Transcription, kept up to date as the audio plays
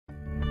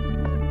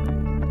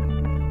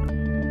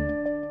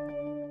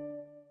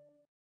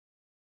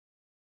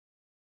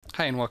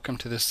Hi and welcome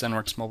to this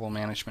ZENworks Mobile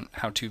Management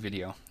how-to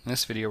video. In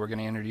this video we're going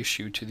to introduce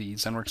you to the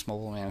ZENworks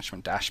Mobile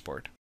Management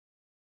dashboard.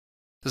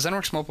 The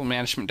ZENworks Mobile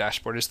Management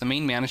dashboard is the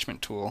main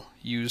management tool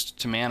used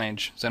to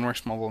manage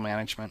ZENworks Mobile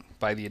Management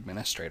by the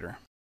administrator.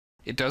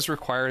 It does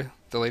require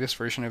the latest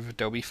version of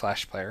Adobe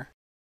Flash Player,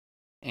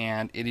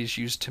 and it is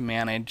used to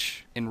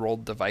manage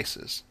enrolled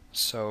devices.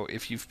 So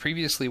if you've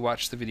previously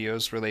watched the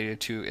videos related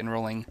to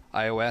enrolling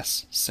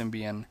iOS,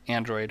 Symbian,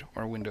 Android,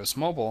 or Windows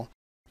Mobile,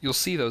 you'll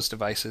see those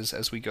devices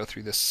as we go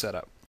through this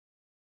setup.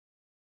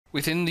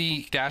 Within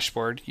the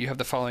dashboard, you have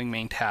the following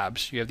main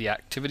tabs. You have the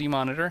Activity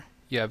Monitor,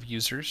 you have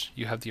Users,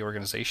 you have the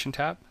Organization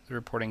tab, the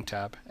Reporting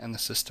tab, and the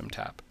System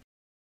tab.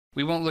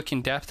 We won't look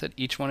in depth at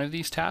each one of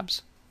these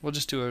tabs. We'll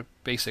just do a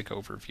basic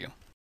overview.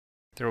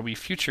 There will be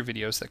future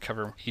videos that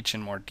cover each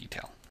in more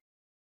detail.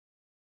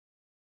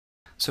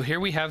 So here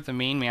we have the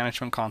main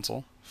management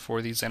console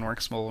for the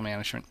ZENworks Mobile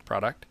Management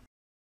product.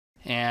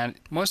 And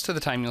most of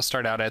the time you'll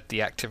start out at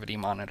the Activity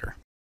Monitor.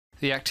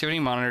 The Activity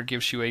Monitor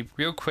gives you a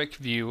real quick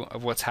view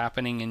of what's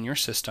happening in your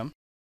system.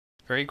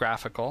 Very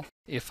graphical.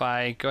 If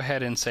I go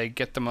ahead and say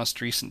get the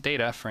most recent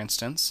data, for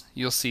instance,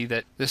 you'll see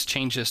that this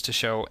changes to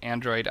show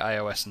Android,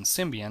 iOS, and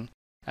Symbian,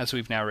 as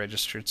we've now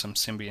registered some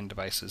Symbian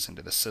devices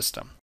into the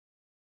system.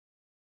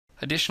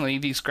 Additionally,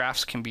 these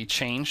graphs can be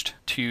changed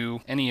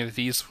to any of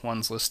these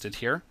ones listed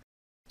here.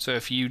 So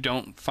if you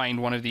don't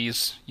find one of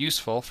these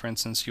useful, for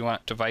instance, you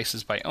want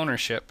devices by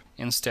ownership,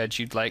 instead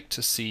you'd like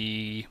to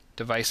see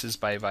devices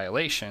by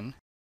violation,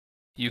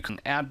 you can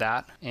add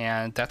that,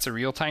 and that's a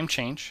real-time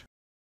change.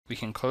 We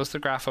can close the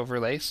graph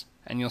overlays,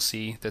 and you'll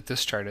see that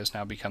this chart has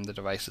now become the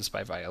devices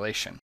by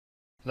violation.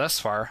 Thus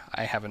far,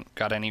 I haven't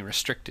got any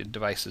restricted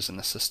devices in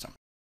the system.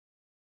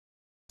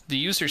 The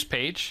Users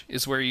page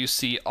is where you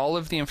see all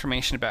of the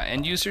information about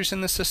end users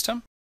in the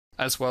system,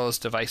 as well as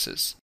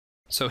devices.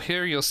 So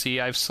here you'll see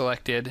I've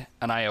selected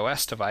an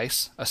iOS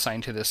device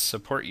assigned to this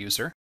support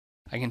user.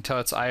 I can tell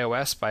it's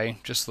iOS by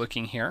just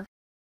looking here.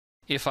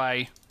 If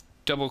I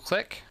double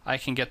click, I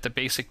can get the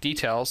basic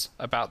details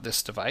about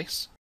this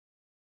device.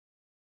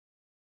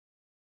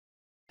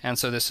 And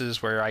so this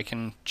is where I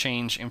can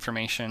change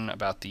information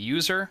about the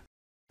user.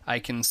 I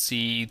can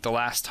see the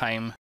last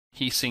time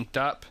he synced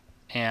up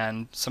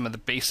and some of the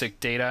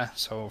basic data.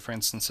 So for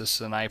instance, this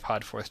is an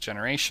iPod 4th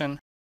generation.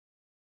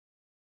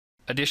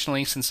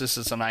 Additionally, since this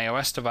is an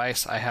iOS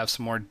device, I have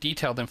some more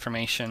detailed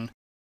information.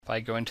 If I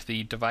go into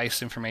the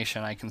device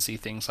information, I can see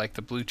things like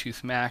the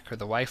Bluetooth Mac or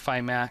the Wi-Fi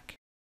Mac.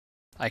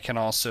 I can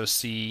also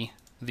see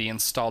the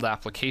installed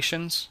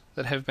applications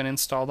that have been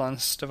installed on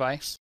this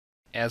device,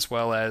 as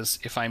well as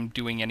if I'm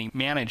doing any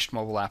managed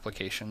mobile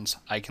applications,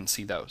 I can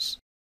see those.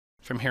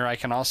 From here, I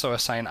can also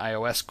assign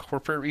iOS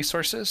corporate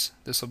resources.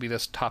 This will be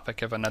the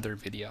topic of another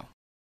video.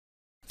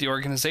 The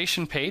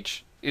organization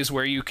page is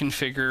where you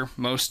configure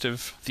most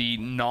of the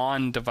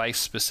non-device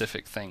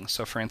specific things.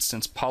 So for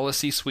instance,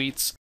 policy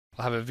suites.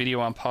 I'll have a video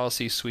on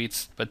policy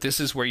suites, but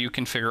this is where you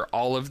configure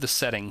all of the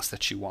settings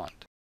that you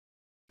want.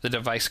 The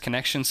device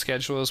connection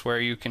schedule is where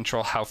you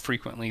control how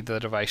frequently the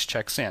device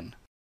checks in.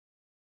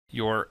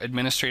 Your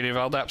administrative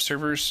LDAP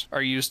servers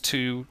are used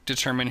to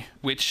determine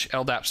which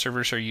LDAP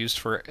servers are used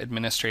for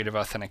administrative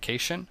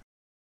authentication.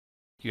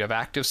 You have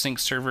active sync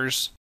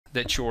servers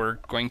that you're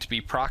going to be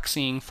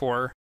proxying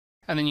for.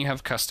 And then you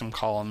have custom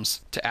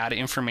columns to add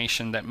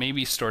information that may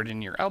be stored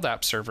in your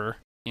LDAP server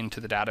into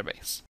the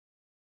database.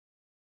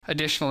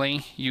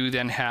 Additionally, you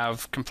then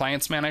have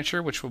Compliance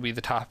Manager, which will be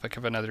the topic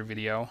of another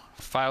video,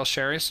 File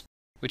Shares,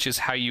 which is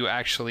how you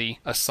actually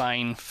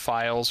assign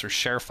files or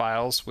share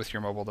files with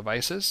your mobile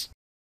devices,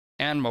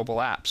 and Mobile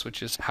Apps,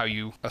 which is how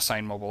you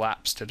assign mobile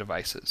apps to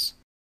devices.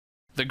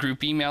 The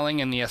group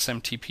emailing and the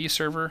SMTP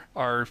server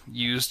are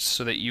used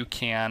so that you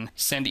can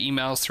send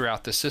emails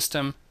throughout the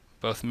system,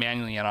 both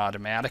manually and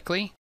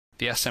automatically.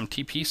 The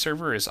SMTP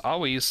server is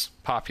always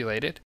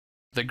populated.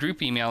 The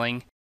group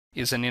emailing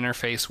is an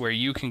interface where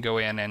you can go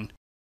in and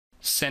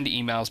send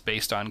emails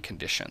based on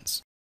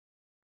conditions.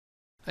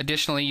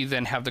 Additionally, you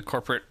then have the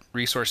corporate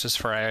resources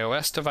for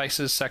iOS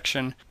devices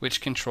section, which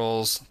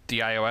controls the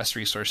iOS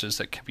resources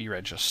that can be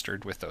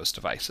registered with those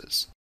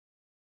devices.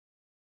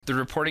 The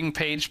reporting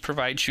page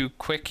provides you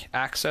quick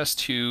access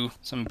to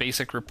some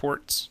basic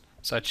reports,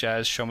 such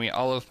as show me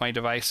all of my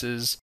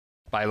devices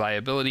by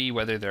liability,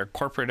 whether they're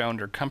corporate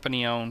owned or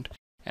company owned,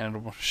 and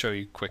it will show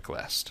you a quick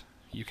list.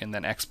 You can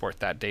then export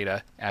that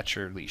data at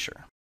your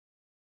leisure.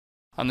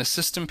 On the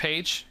system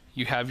page,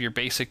 you have your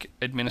basic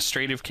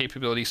administrative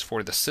capabilities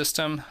for the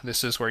system.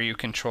 This is where you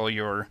control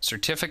your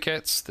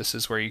certificates. This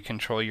is where you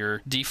control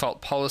your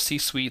default policy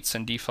suites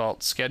and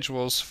default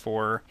schedules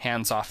for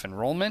hands-off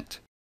enrollment.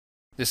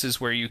 This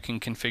is where you can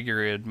configure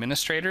your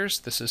administrators.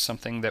 This is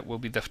something that will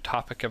be the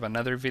topic of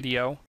another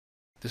video.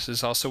 This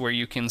is also where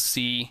you can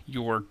see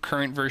your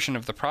current version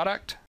of the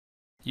product.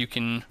 You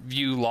can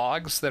view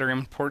logs that are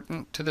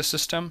important to the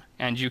system,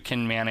 and you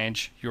can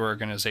manage your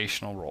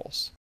organizational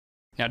roles.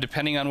 Now,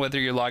 depending on whether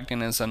you're logged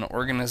in as an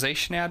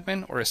organization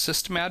admin or a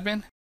system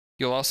admin,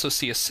 You'll also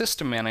see a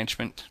system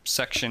management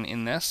section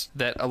in this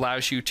that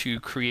allows you to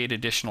create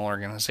additional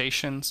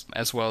organizations,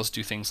 as well as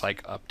do things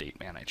like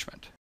update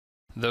management.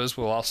 Those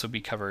will also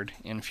be covered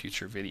in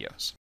future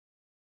videos.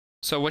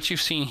 So what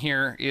you've seen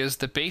here is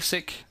the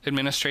basic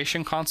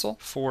administration console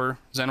for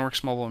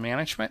ZENworks Mobile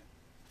Management.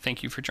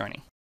 Thank you for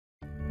joining.